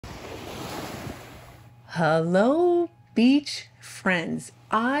Hello, beach friends.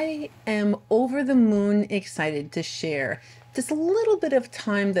 I am over the moon excited to share this little bit of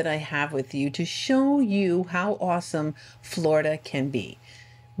time that I have with you to show you how awesome Florida can be.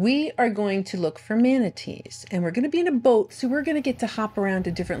 We are going to look for manatees, and we're going to be in a boat, so we're going to get to hop around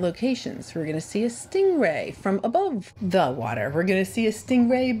to different locations. We're going to see a stingray from above the water. We're going to see a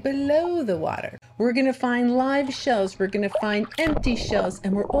stingray below the water. We're going to find live shells. We're going to find empty shells,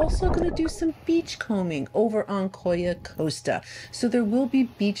 and we're also going to do some beach combing over on Coya Costa. So there will be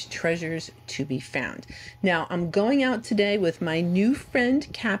beach treasures to be found. Now, I'm going out today with my new friend,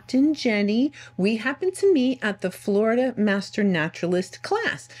 Captain Jenny. We happened to meet at the Florida Master Naturalist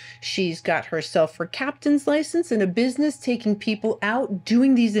class. She's got herself her captain's license and a business taking people out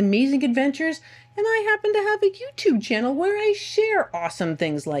doing these amazing adventures. And I happen to have a YouTube channel where I share awesome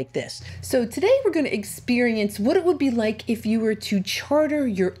things like this. So today we're going to experience what it would be like if you were to charter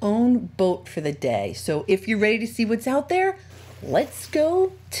your own boat for the day. So if you're ready to see what's out there, let's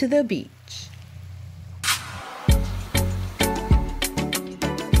go to the beach.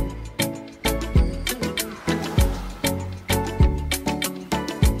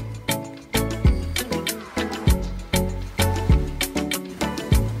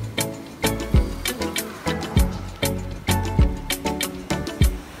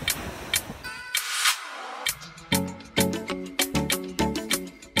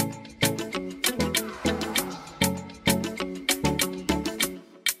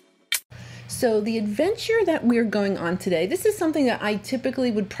 So the adventure that we're going on today, this is something that I typically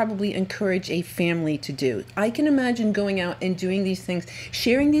would probably encourage a family to do. I can imagine going out and doing these things,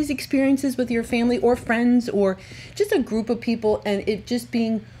 sharing these experiences with your family or friends or just a group of people, and it just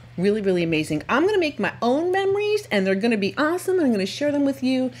being really, really amazing. I'm going to make my own memories, and they're going to be awesome. I'm going to share them with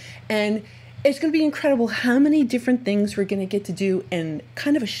you, and it's going to be incredible how many different things we're going to get to do in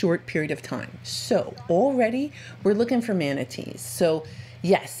kind of a short period of time. So already we're looking for manatees. So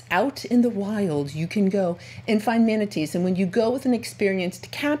yes, out in the wild, you can go and find manatees. And when you go with an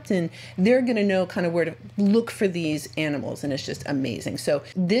experienced captain, they're going to know kind of where to look for these animals. And it's just amazing. So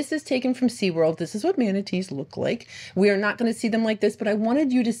this is taken from SeaWorld. This is what manatees look like. We are not going to see them like this, but I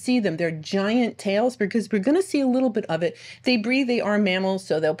wanted you to see them. They're giant tails because we're going to see a little bit of it. They breathe. They are mammals.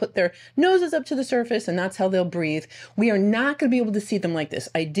 So they'll put their noses up to the surface and that's how they'll breathe. We are not going to be able to see them like this.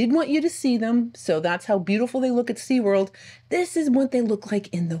 I did want you to see them. So that's how beautiful they look at SeaWorld. This is what they look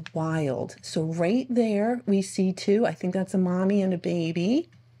like in the wild. So right there we see two. I think that's a mommy and a baby.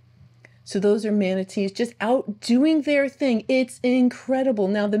 So those are manatees just out doing their thing. It's incredible.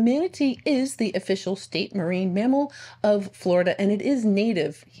 Now the manatee is the official state marine mammal of Florida, and it is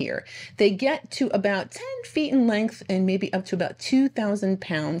native here. They get to about 10 feet in length and maybe up to about 2,000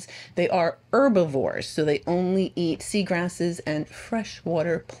 pounds. They are herbivores, so they only eat seagrasses and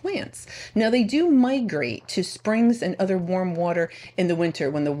freshwater plants. Now they do migrate to springs and other warm water in the winter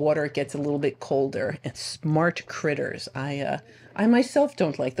when the water gets a little bit colder. And smart critters. I myself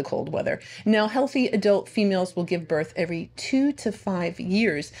don't like the cold weather. Now, healthy adult females will give birth every 2 to 5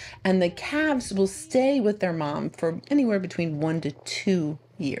 years, and the calves will stay with their mom for anywhere between 1 to 2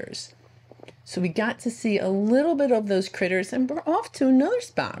 years. So we got to see a little bit of those critters, and we're off to another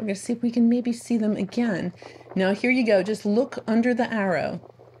spot. We're going to see if we can maybe see them again. Now, here you go. Just look under the arrow.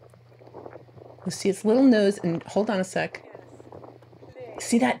 You'll see its little nose, and hold on a sec.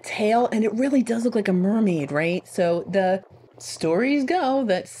 See that tail? And it really does look like a mermaid, right? So the stories go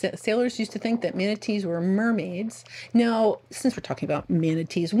that sailors used to think that manatees were mermaids. Now, since we're talking about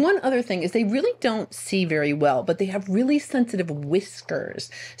manatees, one other thing is they really don't see very well, but they have really sensitive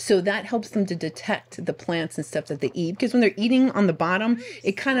whiskers. So that helps them to detect the plants and stuff that they eat. Because when they're eating on the bottom,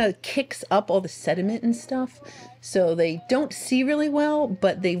 it kind of kicks up all the sediment and stuff. So they don't see really well,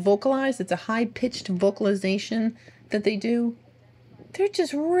 but they vocalize. It's a high-pitched vocalization that they do. They're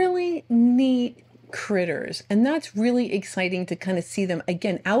just really neat critters, and that's really exciting to kind of see them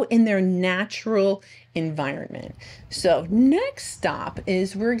again out in their natural environment. So next stop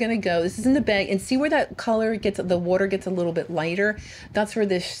is we're gonna go, this is in the bay, and see where that color gets, the water gets a little bit lighter. That's where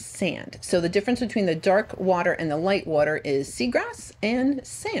this sand. So the difference between the dark water and the light water is seagrass and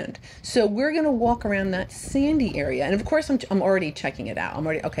sand. So we're gonna walk around that sandy area, and of course I'm already checking it out. I'm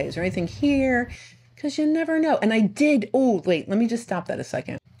already, okay, is there anything here? Because you never know. And I did, oh wait, let me just stop that a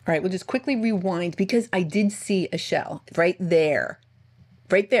second. All right, we'll just quickly rewind because I did see a shell right there.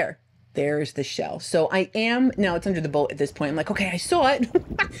 Right there. There's the shell. So I am, now it's under the boat at this point. I'm like, okay, I saw it.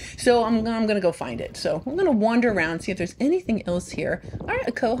 So I'm going to go find it. So I'm going to wander around, see if there's anything else here. All right,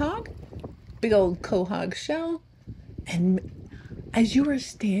 a quahog. Big old quahog shell. And as you are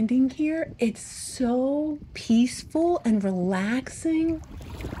standing here, it's so peaceful and relaxing.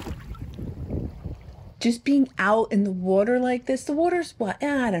 just being out in the water like this. The water's what?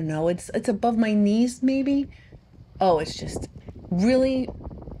 I don't know. It's above my knees maybe. Oh, it's just really,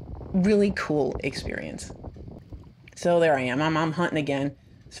 really cool experience. So there I am. I'm hunting again.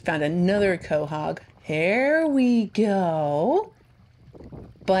 Just found another quahog. Here we go.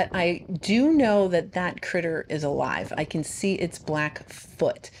 But I do know that that critter is alive. I can see its black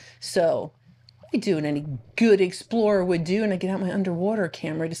foot. So I do what any good explorer would do, and I get out my underwater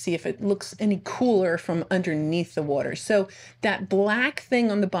camera to see if it looks any cooler from underneath the water. So that black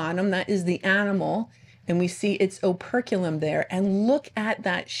thing on the bottom, that is the animal, and we see its operculum there. And look at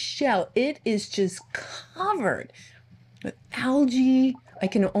that shell. It is just covered with algae. I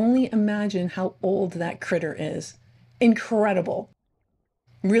can only imagine how old that critter is. Incredible.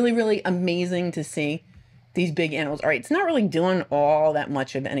 Really, really amazing to see these big animals. All right, it's not really doing all that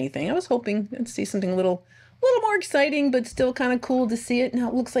much of anything. I was hoping to see something a little more exciting, but still kind of cool to see it. Now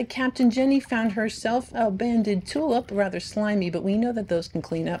it looks like Captain Jenni found herself a banded tulip, rather slimy, but we know that those can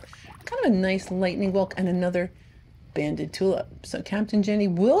clean up. Kind of a nice lightning whelk and another banded tulip. So Captain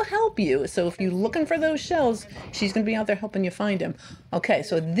Jenni will help you. So if you're looking for those shells, she's going to be out there helping you find them. Okay,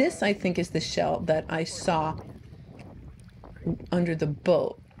 so this I think is the shell that I saw under the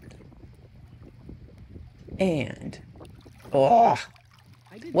boat. And oh,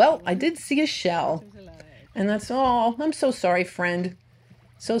 well, I did see a shell, and that's all. I'm so sorry, friend.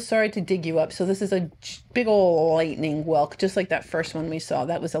 So sorry to dig you up. So this is a big old lightning whelk, just like that first one we saw.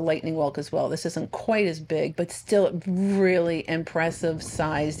 That was a lightning whelk as well. This isn't quite as big, but still really impressive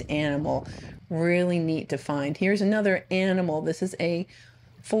sized animal. Really neat to find. Here's another animal. This is a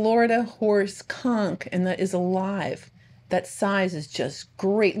Florida horse conch, and that is alive. That size is just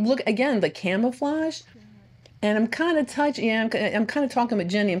great. Look, again, the camouflage. And I'm kind of touching, yeah, I'm kind of talking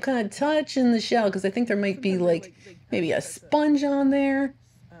with Jenni. I'm kind of touching the shell because I think there might be like maybe a sponge on there.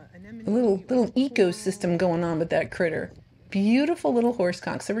 A little ecosystem going on with that critter. Beautiful little horse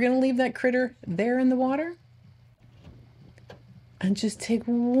conch. So we're going to leave that critter there in the water. And just take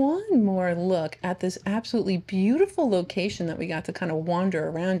one more look at this absolutely beautiful location that we got to kind of wander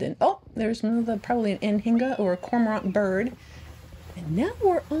around in. Oh, there's another, probably an anhinga or a cormorant bird. And now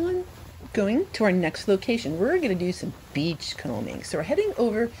we're going to our next location. We're going to do some beach combing. So we're heading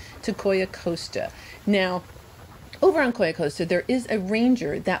over to Coya Costa. Now, over on Coya Costa, there is a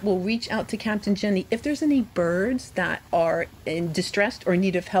ranger that will reach out to Captain Jenni if there's any birds that are in distress or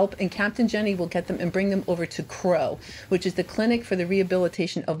need of help, and Captain Jenni will get them and bring them over to CROW, which is the Clinic for the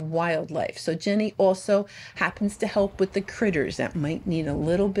Rehabilitation of Wildlife. So Jenni also happens to help with the critters that might need a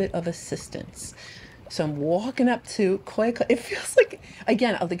little bit of assistance. So I'm walking up to Coya Costa. It feels like,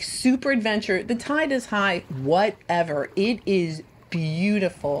 again, like super adventure. The tide is high, whatever. It is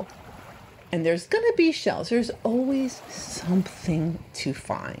beautiful. And there's going to be shells. There's always something to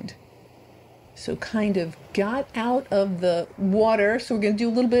find. So kind of got out of the water. So we're going to do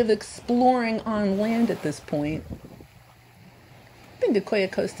a little bit of exploring on land at this point. Been to Coya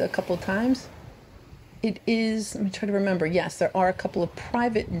Costa a couple of times. It is, let me try to remember. Yes, there are a couple of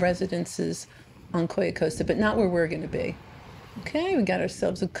private residences on Coya Costa, but not where we're going to be. Okay, we got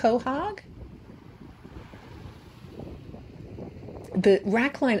ourselves a quahog. The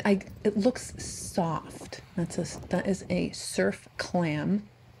rack line, it looks soft. That is a surf clam.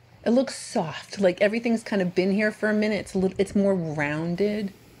 It looks soft, like everything's kind of been here for a minute. It's more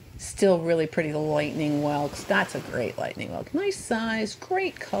rounded. Still really pretty lightning whelks. That's a great lightning whelk. Nice size,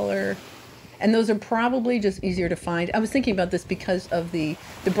 great color. And those are probably just easier to find. I was thinking about this because of the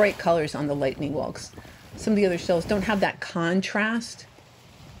bright colors on the lightning whelks. Some of the other shells don't have that contrast.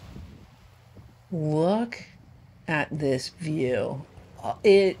 Look at this view.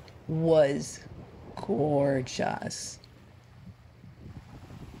 It was gorgeous.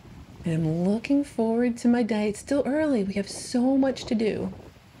 And I'm looking forward to my day. It's still early. We have so much to do.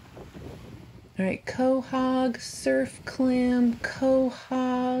 All right, quahog, surf clam,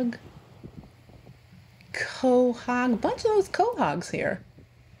 quahog, a bunch of those quahogs here.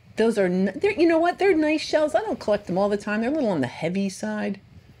 Those are, you know what? They're nice shells. I don't collect them all the time. They're a little on the heavy side.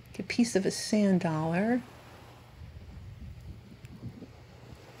 Get a piece of a sand dollar.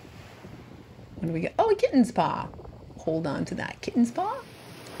 What do we get? Oh, a kitten's paw. Hold on to that kitten's paw.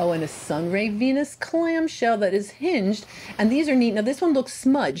 Oh, and a sunray Venus clamshell that is hinged. And these are neat. Now, this one looks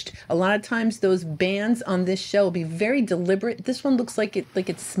smudged. A lot of times those bands on this shell will be very deliberate. This one looks like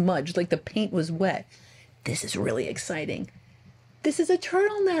it's smudged, like the paint was wet. This is really exciting. This is a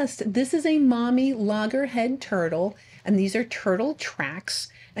turtle nest. This is a mommy loggerhead turtle. And these are turtle tracks.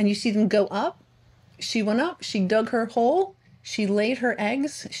 And you see them go up. She went up. She dug her hole. She laid her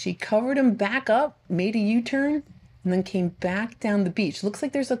eggs. She covered them back up, made a U-turn. and then came back down the beach. Looks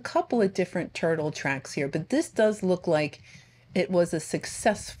like there's a couple of different turtle tracks here, but this does look like it was a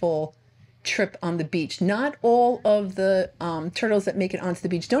successful trip on the beach. Not all of the turtles that make it onto the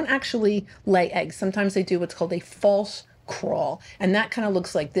beach don't actually lay eggs. Sometimes they do what's called a false crawl, and that kind of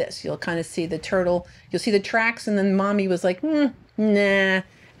looks like this. You'll kind of see the turtle, you'll see the tracks, and then mommy was like, nah, and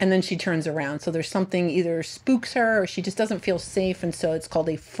then she turns around. So there's something either spooks her or she just doesn't feel safe, and so it's called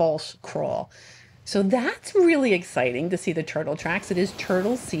a false crawl. So that's really exciting to see the turtle tracks. It is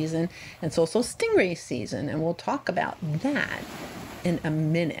turtle season, and it's also stingray season, and we'll talk about that in a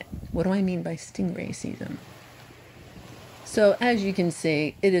minute. What do I mean by stingray season? So as you can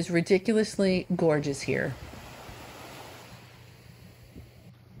see, it is ridiculously gorgeous here.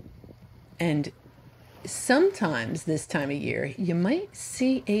 And sometimes this time of year, you might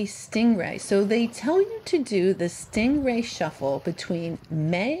see a stingray. So they tell you to do the stingray shuffle between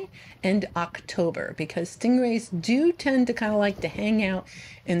May and October, because stingrays do tend to kind of like to hang out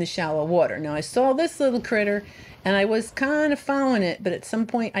in the shallow water. Now, I saw this little critter and I was kind of following it, but at some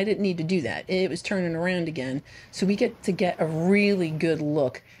point I didn't need to do that. It was turning around again. So we get to get a really good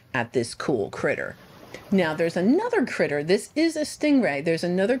look at this cool critter. Now, there's another critter. This is a stingray. There's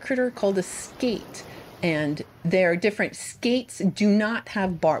another critter called a skate, and they're different. Skates do not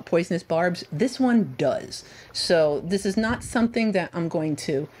have poisonous barbs. This one does. So this is not something that I'm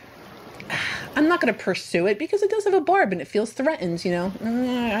not going to pursue it because it does have a barb and it feels threatened, you know.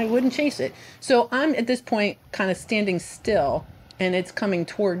 I wouldn't chase it. So I'm at this point kind of standing still, and it's coming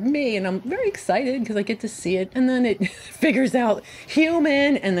toward me, and I'm very excited because I get to see it, and then it figures out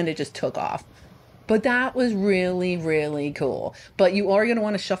human, and then it just took off. But that was really, really cool. But you are going to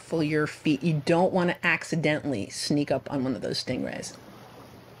want to shuffle your feet. You don't want to accidentally sneak up on one of those stingrays.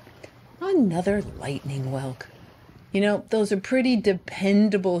 Another lightning whelk. You know, those are pretty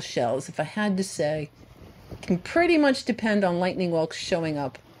dependable shells. If I had to say, can pretty much depend on lightning whelks showing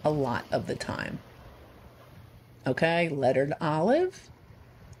up a lot of the time. Okay, lettered olive.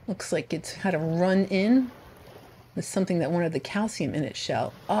 Looks like it's had a run in. There's something that wanted the calcium in its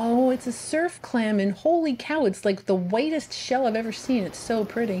shell. Oh, it's a surf clam, and holy cow, it's like the whitest shell I've ever seen. It's so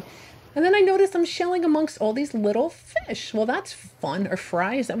pretty. And then I noticed I'm shelling amongst all these little fish. Well, that's fun. Or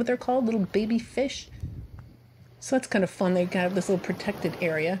fry, is that what they're called? Little baby fish. So that's kind of fun. They got this little protected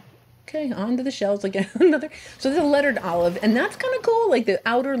area. Okay, onto the shells again. Another. So there's a lettered olive, and that's kind of cool. Like the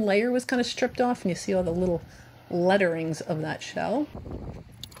outer layer was kind of stripped off, and you see all the little letterings of that shell.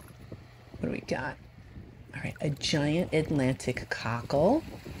 What do we got? All right, a giant Atlantic cockle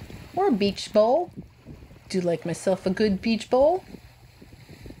or a beach bowl. Do like myself a good beach bowl.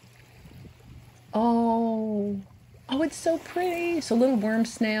 Oh, it's so pretty. So little worm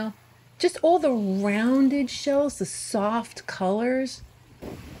snail. Just all the rounded shells, the soft colors.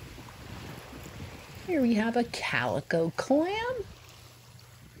 Here we have a calico clam.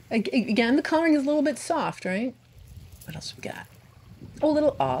 Again, the coloring is a little bit soft, right? What else we got? Oh, a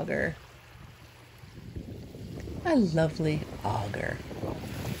little auger. A lovely auger.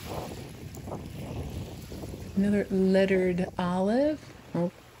 Another lettered olive.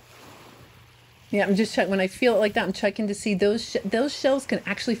 Oh. Yeah, I'm just checking. When I feel it like that, I'm checking to see those shells can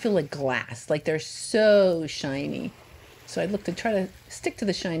actually feel like glass. Like they're so shiny. So I'd look to try to stick to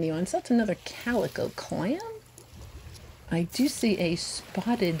the shiny ones. That's another calico clam. I do see a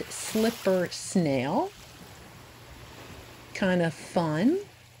spotted slipper snail. Kind of fun.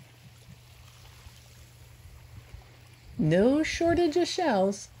 No shortage of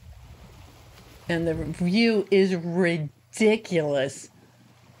shells. And the view is ridiculous.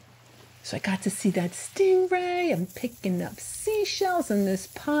 So I got to see that stingray. I'm picking up seashells in this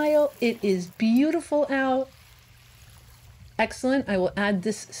pile. It is beautiful out. Excellent. I will add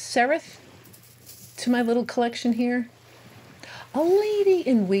this seraph to my little collection here. A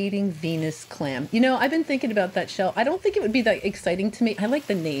lady-in-waiting Venus clam. You know, I've been thinking about that shell. I don't think it would be that exciting to me. I like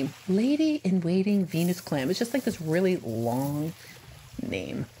the name. Lady-in-waiting Venus clam. It's just like this really long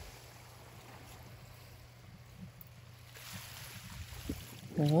name.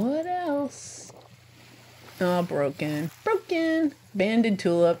 What else? Oh, broken. Broken. Banded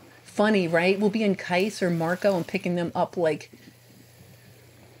tulip. Funny, right? We'll be in Kais or Marco and picking them up like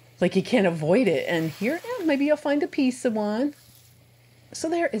you can't avoid it. And here, yeah, maybe you'll find a piece of one. So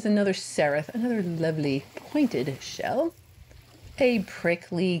there is another seraph, another lovely pointed shell. A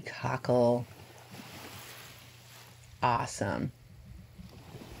prickly cockle. Awesome.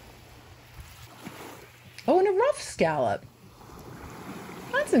 Oh, and a rough scallop.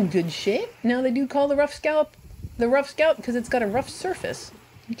 That's in good shape. Now they do call the rough scallop because it's got a rough surface.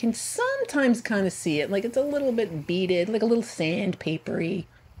 You can sometimes kind of see it, like it's a little bit beaded, like a little sandpapery.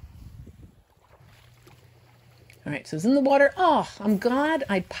 All right, so it's in the water. Oh, I'm glad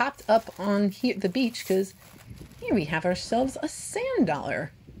I popped up on here the beach because here we have ourselves a sand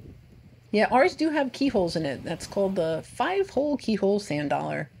dollar. Yeah, ours do have keyholes in it. That's called the 5-hole keyhole sand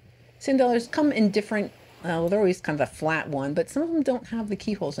dollar. Sand dollars come in different, well, they're always kind of a flat one, but some of them don't have the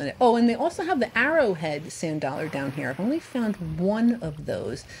keyholes in it. Oh, and they also have the arrowhead sand dollar down here. I've only found one of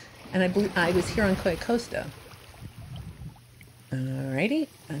those, and I believe I was here on Costa Costa. Alrighty,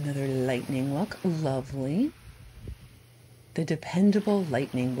 another lightning whelk. Lovely. The dependable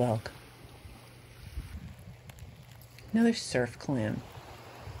lightning whelk. Another surf clam.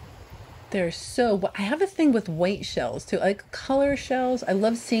 They're so, I have a thing with white shells too. I like color shells. I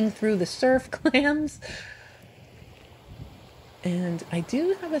love seeing through the surf clams. And I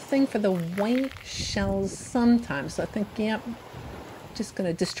do have a thing for the white shells sometimes. So I think, yeah, I'm just going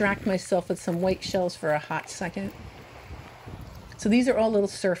to distract myself with some white shells for a hot second. So these are all little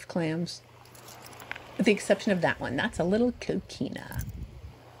surf clams, with the exception of that one. That's a little coquina.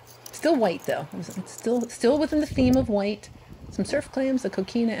 Still white though. It's still within the theme of white. Some surf clams, a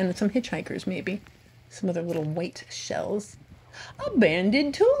coquina, and some hitchhikers maybe. Some other little white shells. A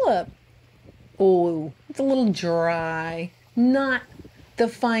banded tulip. Oh, it's a little dry. Not the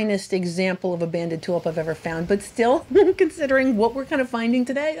finest example of a banded tulip I've ever found, but still, considering what we're kind of finding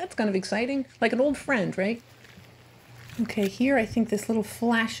today, that's kind of exciting. Like an old friend, right? Okay, here I think this little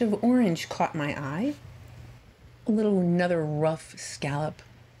flash of orange caught my eye. Another rough scallop.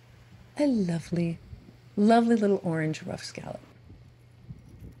 A lovely, lovely little orange rough scallop.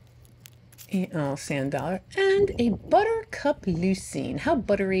 Oh, sand dollar. And a buttercup lucine. How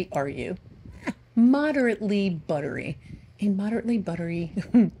buttery are you? Moderately buttery. A moderately buttery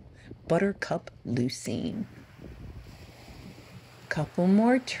buttercup lucine. Couple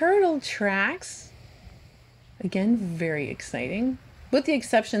more turtle tracks. Again, very exciting. With the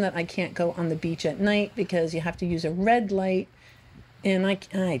exception that I can't go on the beach at night because you have to use a red light. And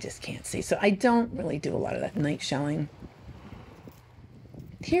I just can't see. So I don't really do a lot of that night shelling.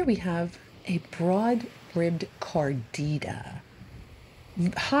 Here we have a broad-ribbed cardita.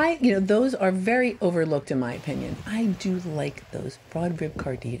 Those are very overlooked in my opinion. I do like those broad-ribbed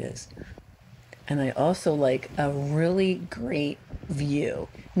carditas. And I also like a really great view.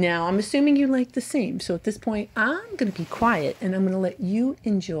 Now, I'm assuming you like the same. So at this point, I'm going to be quiet and I'm going to let you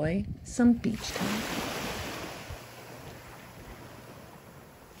enjoy some beach time.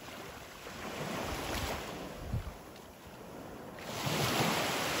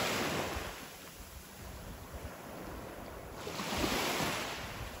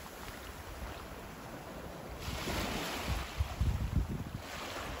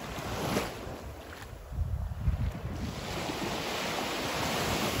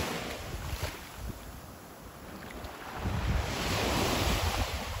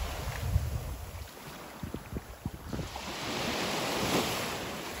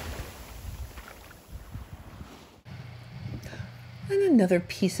 And another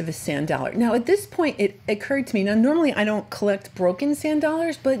piece of a sand dollar. Now at this point it occurred to me, now normally I don't collect broken sand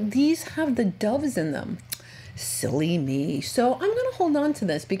dollars, but these have the doves in them. Silly me. So I'm going to hold on to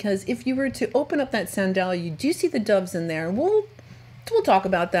this because if you were to open up that sand dollar, you do see the doves in there. We'll talk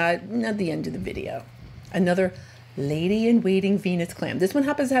about that at the end of the video. Another lady-in-waiting Venus clam. This one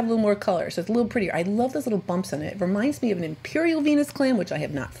happens to have a little more color, so it's a little prettier. I love those little bumps on it. It reminds me of an imperial Venus clam, which I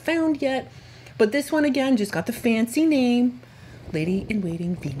have not found yet. But this one, again, just got the fancy name.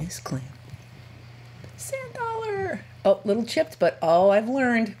 Lady-in-waiting Venus clam. Sand dollar. Oh, little chipped, but I've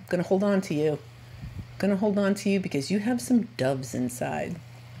learned. I'm going to hold on to you. I'm going to hold on to you because you have some doves inside.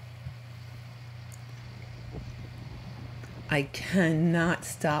 I cannot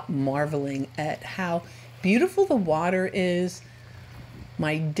stop marveling at how beautiful the water is.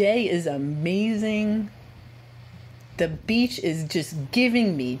 My day is amazing. The beach is just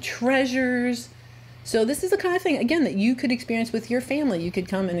giving me treasures. So this is the kind of thing, again, that you could experience with your family. You could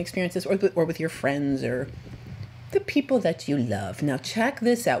come and experience this or with your friends or the people that you love. Now check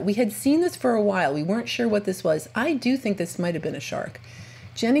this out. We had seen this for a while. We weren't sure what this was. I do think this might have been a shark.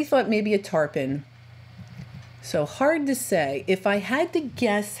 Jenny thought maybe a tarpon. So hard to say. If I had to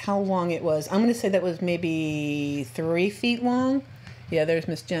guess how long it was, I'm going to say that was maybe 3 feet long. Yeah, there's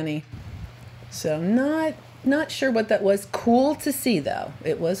Miss Jenny. So not sure what that was. Cool to see, though.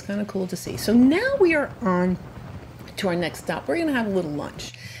 It was kind of cool to see. So now we are on to our next stop. We're going to have a little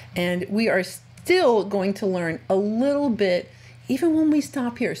lunch. And we are still going to learn a little bit, even when we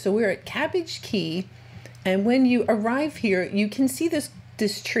stop here. So we're at Cabbage Key. And when you arrive here, you can see this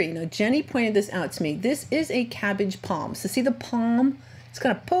tree. Now, Jenny pointed this out to me. This is a cabbage palm. So see the palm It's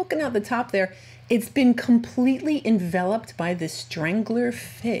kind of poking out the top there. It's been completely enveloped by the strangler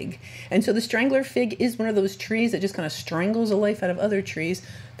fig. And so the strangler fig is one of those trees that just kind of strangles the life out of other trees.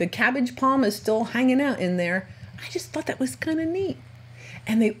 The cabbage palm is still hanging out in there. I just thought that was kind of neat.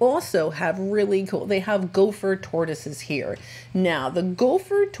 And they also have really cool, they have gopher tortoises here. Now, the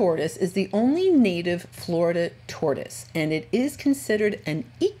gopher tortoise is the only native Florida tortoise, and it is considered an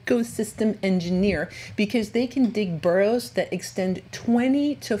ecosystem engineer because they can dig burrows that extend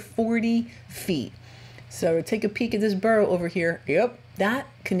 20 to 40 feet. So take a peek at this burrow over here. Yep, that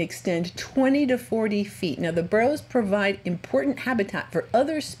can extend 20 to 40 feet. Now the burrows provide important habitat for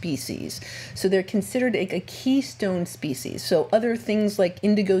other species. So they're considered a keystone species. So other things like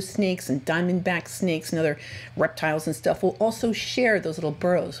indigo snakes and diamondback snakes and other reptiles and stuff will also share those little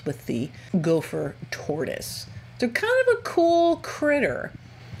burrows with the gopher tortoise. They're kind of a cool critter.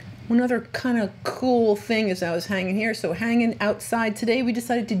 One other kind of cool thing as I was hanging here, so hanging outside today, we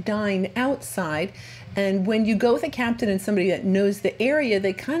decided to dine outside. And when you go with a captain and somebody that knows the area,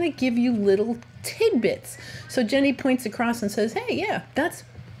 they kind of give you little tidbits. So Jenny points across and says, hey, yeah, that's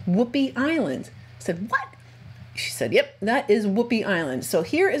Whoopee Island. I said, what? She said, yep, that is Whoopee Island. So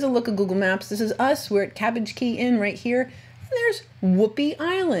here is a look at Google Maps. This is us. We're at Cabbage Key Inn right here. And there's Whoopee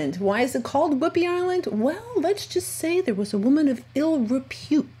Island. Why is it called Whoopee Island? Well, let's just say there was a woman of ill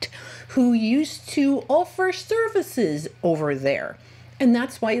repute who used to offer services over there. And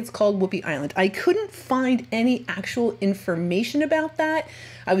that's why it's called Whoopee Island. I couldn't find any actual information about that.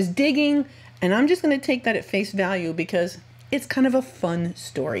 I was digging, and I'm just going to take that at face value because it's kind of a fun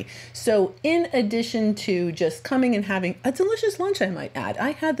story. So in addition to just coming and having a delicious lunch, I might add,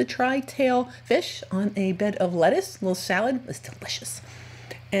 I had the tri-tail fish on a bed of lettuce, a little salad. It was delicious.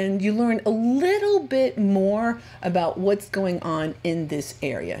 And you learn a little bit more about what's going on in this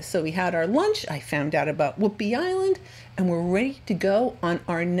area. So we had our lunch, I found out about Whoopee Island, and we're ready to go on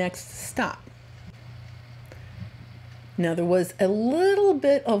our next stop. Now there was a little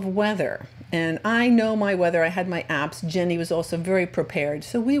bit of weather, and I know my weather, I had my apps. Jenny was also very prepared,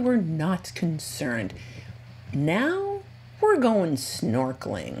 so we were not concerned. Now we're going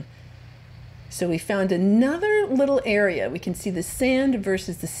snorkeling. So we found another little area. We can see the sand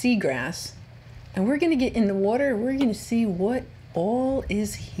versus the seagrass. And we're going to get in the water. We're going to see what all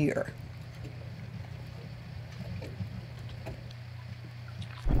is here.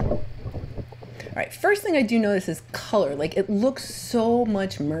 All right, first thing I do notice is color. Like it looks so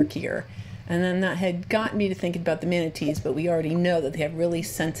much murkier. And then that had got me to thinking about the manatees, but we already know that they have really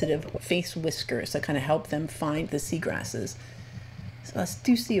sensitive face whiskers that kind of help them find the seagrasses. So I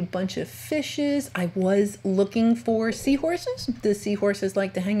do see a bunch of fishes. I was looking for seahorses. The seahorses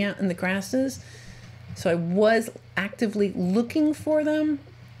like to hang out in the grasses. So I was actively looking for them,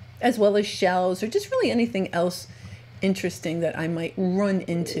 as well as shells or just really anything else interesting that I might run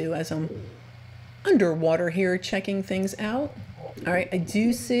into as I'm underwater here checking things out. All right, I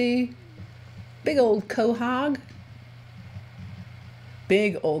do see big old quahog.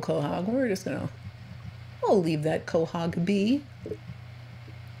 Big old quahog. We're just gonna, we'll leave that quahog be.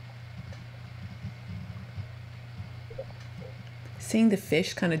 Seeing the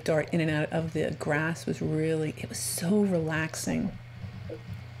fish kind of dart in and out of the grass was really, it was so relaxing.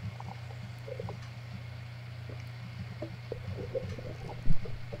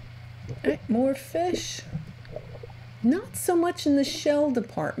 All right, more fish. Not so much in the shell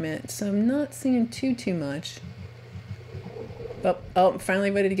department, so I'm not seeing too much. But, oh, I'm finally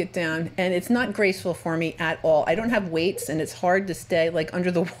ready to get down. And it's not graceful for me at all. I don't have weights, and it's hard to stay like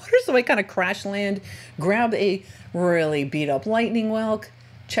under the water, so I kind of crash land, grab a really beat up lightning whelk,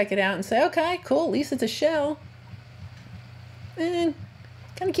 check it out and say, okay, cool, at least it's a shell. And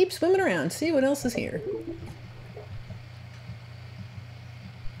kind of keep swimming around, see what else is here.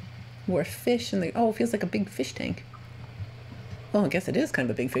 More fish in the, oh, it feels like a big fish tank. Well, I guess it is kind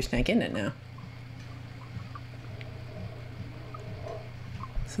of a big fish tank, isn't it now?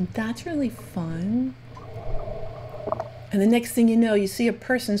 So that's really fun. And the next thing you know, you see a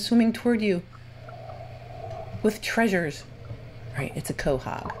person swimming toward you with treasures. Right, it's a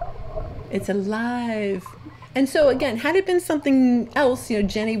quahog. It's alive. And so again, had it been something else, you know,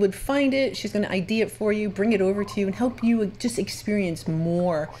 Jenny would find it, she's going to ID it for you, bring it over to you, and help you just experience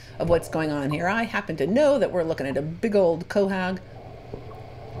more of what's going on here. I happen to know that we're looking at a big old quahog.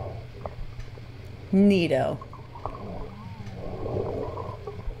 Neato.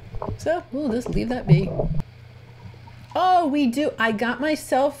 So we'll just leave that be. Oh, we do. I got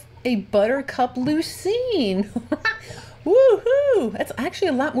myself a buttercup lucine. Woohoo! That's actually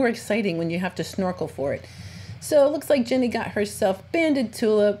a lot more exciting when you have to snorkel for it. So it looks like Jenny got herself banded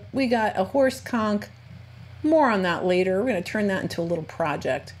tulip. We got a horse conch, More on that later. We're going to turn that into a little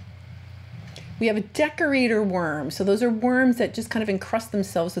project. We have a decorator worm. So those are worms that just kind of encrust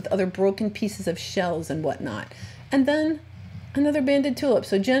themselves with other broken pieces of shells and whatnot. And then another banded tulip.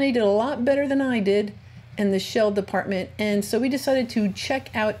 So Jenny did a lot better than I did in the shell department. And so we decided to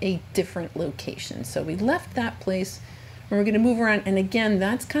check out a different location. So we left that place and we're going to move around. And again,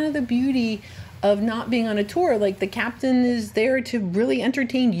 that's kind of the beauty of not being on a tour. Like, the captain is there to really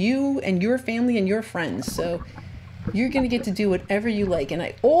entertain you and your family and your friends. So you're going to get to do whatever you like. And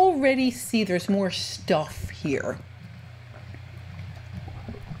I already see there's more stuff here.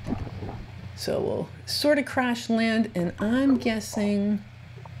 So we'll sort of crash land, and I'm guessing,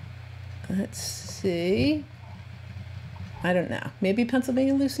 let's see, I don't know, maybe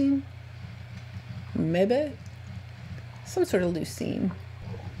Pennsylvania Lucine? Maybe? Some sort of Lucine.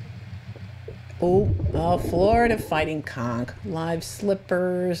 Oh, Florida fighting conch, live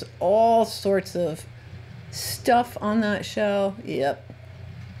slippers, all sorts of stuff on that shell. Yep,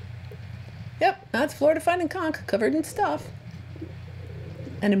 that's Florida fighting conch covered in stuff.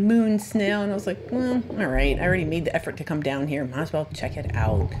 And a moon snail, and I was like, well, all right, I already made the effort to come down here, might as well check it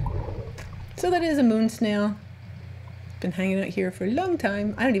out. So that is a moon snail. Been hanging out here for a long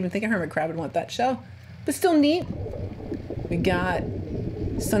time. I don't even think a hermit crab would want that shell, but still neat. We got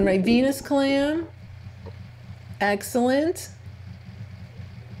sunray Venus clam. Excellent.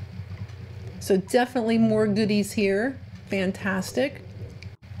 So definitely more goodies here. Fantastic.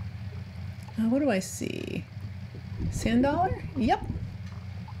 What do I see? Sand dollar? Yep.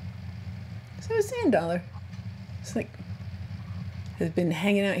 So a sand dollar. It's like, has been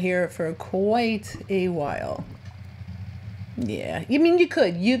hanging out here for quite a while. Yeah, I mean, you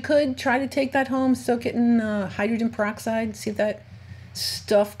could try to take that home, soak it in hydrogen peroxide, see if that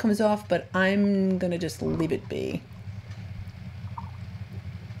stuff comes off, but I'm gonna just leave it be.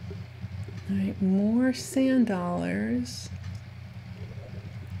 All right, more sand dollars.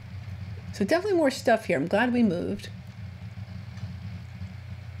 So definitely more stuff here. I'm glad we moved.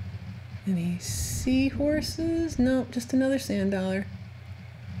 Any seahorses? Nope, just another sand dollar.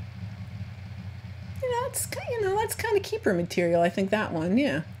 That's kind of keeper material. I think that one,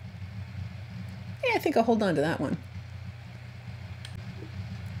 yeah. Yeah, I think I'll hold on to that one.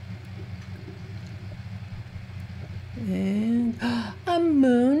 And a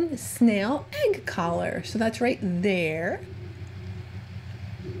moon snail egg collar. So that's right there.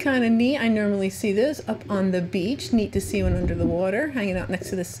 Kind of neat. I normally see this up on the beach. Neat to see one under the water, hanging out next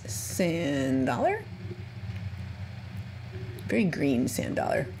to this sand dollar. Very green sand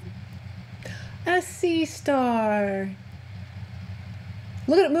dollar. A sea star.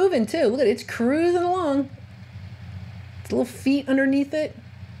 Look at it moving too. Look at it. It's cruising along. Its little feet underneath it.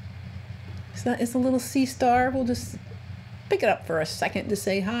 So that is a little sea star. We'll just pick it up for a second to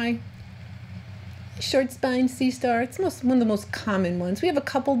say hi. Short spine sea star. It's one of the most common ones. We have a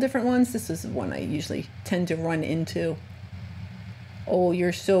couple different ones. This is one I usually tend to run into. Oh,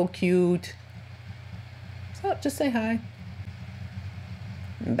 you're so cute. So just say hi.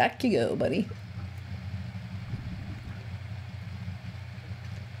 And back you go, buddy.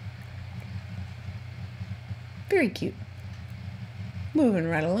 Very cute. Moving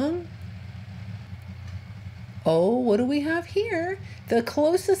right along. Oh, what do we have here? The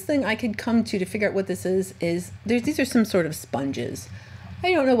closest thing I could come to figure out what this is these are some sort of sponges.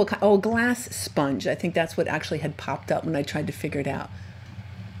 I don't know what kind. Oh, glass sponge. I think that's what actually had popped up when I tried to figure it out.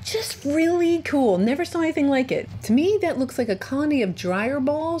 Just really cool. Never saw anything like it. To me, that looks like a colony of dryer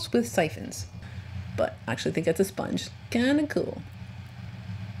balls with siphons. But I actually think that's a sponge. Kind of cool.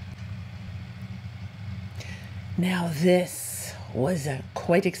 Now this was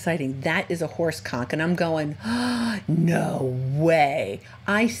quite exciting. That is a horse conch, and I'm going, oh, no way.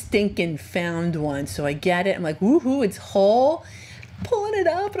 I stinking found one. So I get it. I'm like, woohoo, it's whole. Pulling it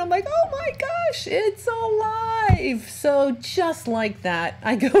up, and I'm like, oh my gosh, it's alive. So just like that,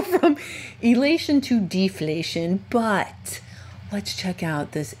 I go from elation to deflation. But let's check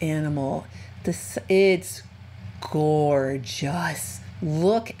out this animal. It's gorgeous.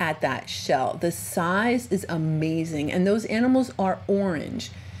 Look at that shell. The size is amazing. And those animals are orange.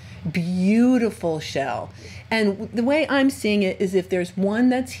 Beautiful shell. And the way I'm seeing it is if there's one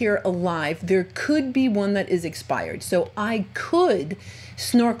that's here alive, there could be one that is expired. So I could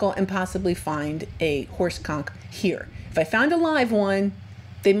snorkel and possibly find a horse conch here. If I found a live one,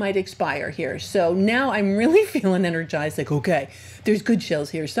 they might expire here. So now I'm really feeling energized, like, okay, there's good shells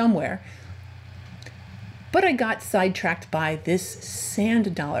here somewhere. But I got sidetracked by this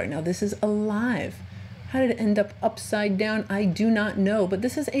sand dollar. Now this is alive. How did it end up upside down? I do not know, but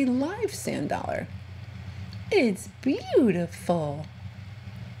this is a live sand dollar. It's beautiful.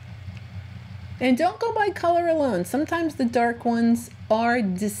 And don't go by color alone. Sometimes the dark ones are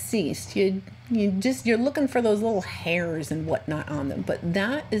deceased. You're looking for those little hairs and whatnot on them, but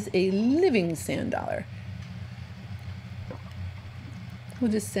that is a living sand dollar.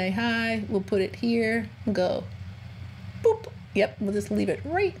 We'll just say hi. We'll put it here and go boop. Yep, we'll just leave it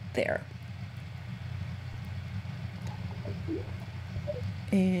right there.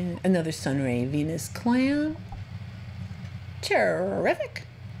 And another Sunray Venus clam. Terrific.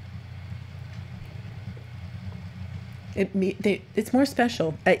 It's more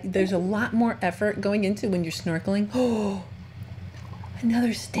special. There's a lot more effort going into when you're snorkeling. Oh,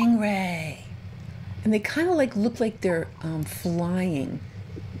 another stingray. And they kind of look like they're flying.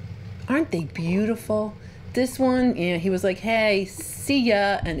 Aren't they beautiful? This one, yeah, he was like, hey, see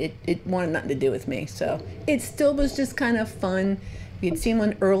ya. And it wanted nothing to do with me. So it still was just kind of fun. We had seen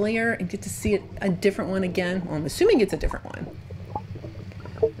one earlier and get to see a different one again. Well, I'm assuming it's a different one.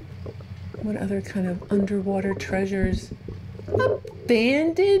 What other kind of underwater treasures? A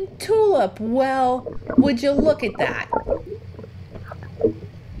banded tulip. Well, would you look at that?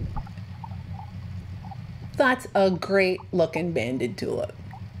 That's a great looking banded tulip.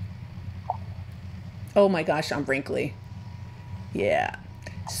 Oh my gosh, I'm wrinkly. Yeah.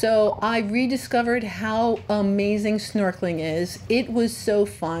 So I rediscovered how amazing snorkeling is. It was so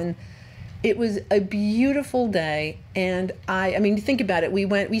fun. It was a beautiful day, and I mean, think about it.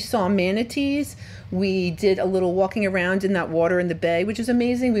 We saw manatees. We did a little walking around in that water in the bay, which is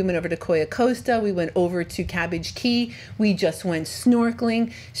amazing. We went over to Coya Costa. We went over to Cabbage Key. We just went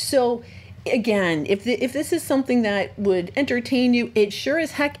snorkeling. So again, if this is something that would entertain you, it sure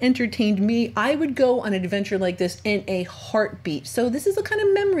as heck entertained me. I would go on an adventure like this in a heartbeat. So this is the kind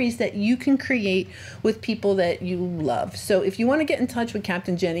of memories that you can create with people that you love. So if you want to get in touch with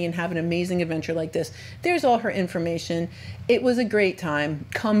Captain Jenni and have an amazing adventure like this, there's all her information. It was a great time.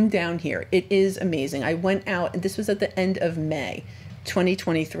 Come down here. It is amazing. I went out, and this was at the end of May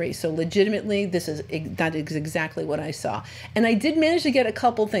 2023. So legitimately, that is exactly what I saw. And I did manage to get a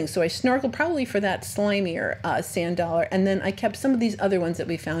couple things. So I snorkeled probably for that slimier sand dollar. And then I kept some of these other ones that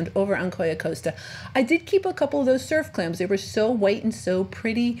we found over on Coya Costa. I did keep a couple of those surf clams. They were so white and so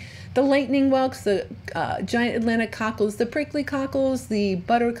pretty. The lightning whelks, the giant Atlantic cockles, the prickly cockles, the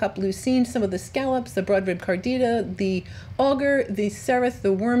buttercup lucine, some of the scallops, the broad rib cardita, the auger, the seraph,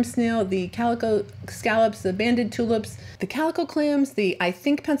 the worm snail, the calico scallops, the banded tulips, the calico clams, the I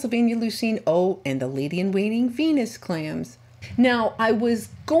think Pennsylvania lucine, oh, and the lady in waiting Venus clams. Now, I was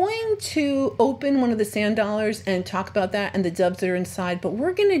going to open one of the sand dollars and talk about that and the doves that are inside, but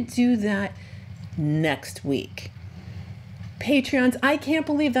we're going to do that next week. Patreons, I can't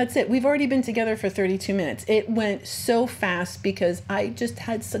believe that's it. We've already been together for 32 minutes. It went so fast because I just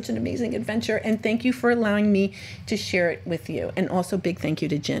had such an amazing adventure, and thank you for allowing me to share it with you. And also big thank you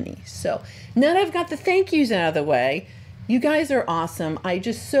to Jenni. So now that I've got the thank yous out of the way, you guys are awesome. I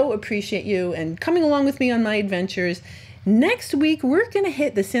just so appreciate you and coming along with me on my adventures. Next week, we're going to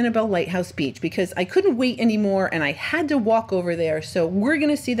hit the Sanibel Lighthouse Beach because I couldn't wait anymore and I had to walk over there. So we're going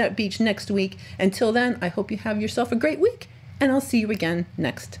to see that beach next week. Until then, I hope you have yourself a great week, and I'll see you again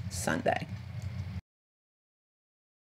next Sunday.